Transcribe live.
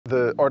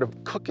The art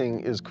of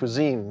cooking is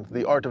cuisine.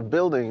 The art of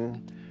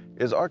building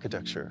is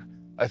architecture.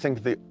 I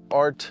think the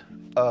art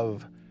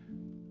of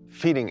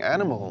feeding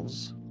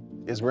animals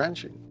is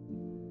ranching.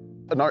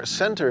 An art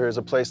center is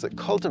a place that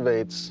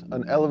cultivates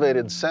an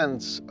elevated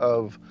sense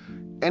of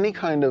any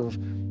kind of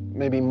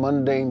maybe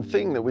mundane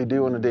thing that we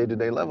do on a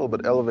day-to-day level,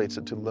 but elevates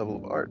it to the level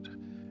of art.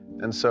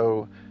 And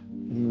so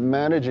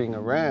managing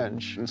a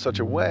ranch in such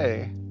a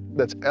way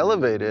that's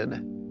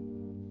elevated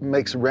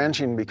makes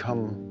ranching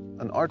become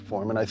an art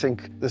form. And I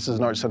think this is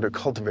an art center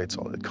cultivates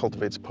all. It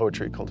cultivates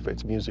poetry, it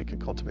cultivates music, it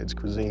cultivates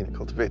cuisine, it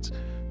cultivates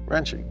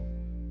ranching.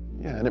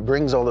 Yeah, and it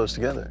brings all those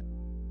together.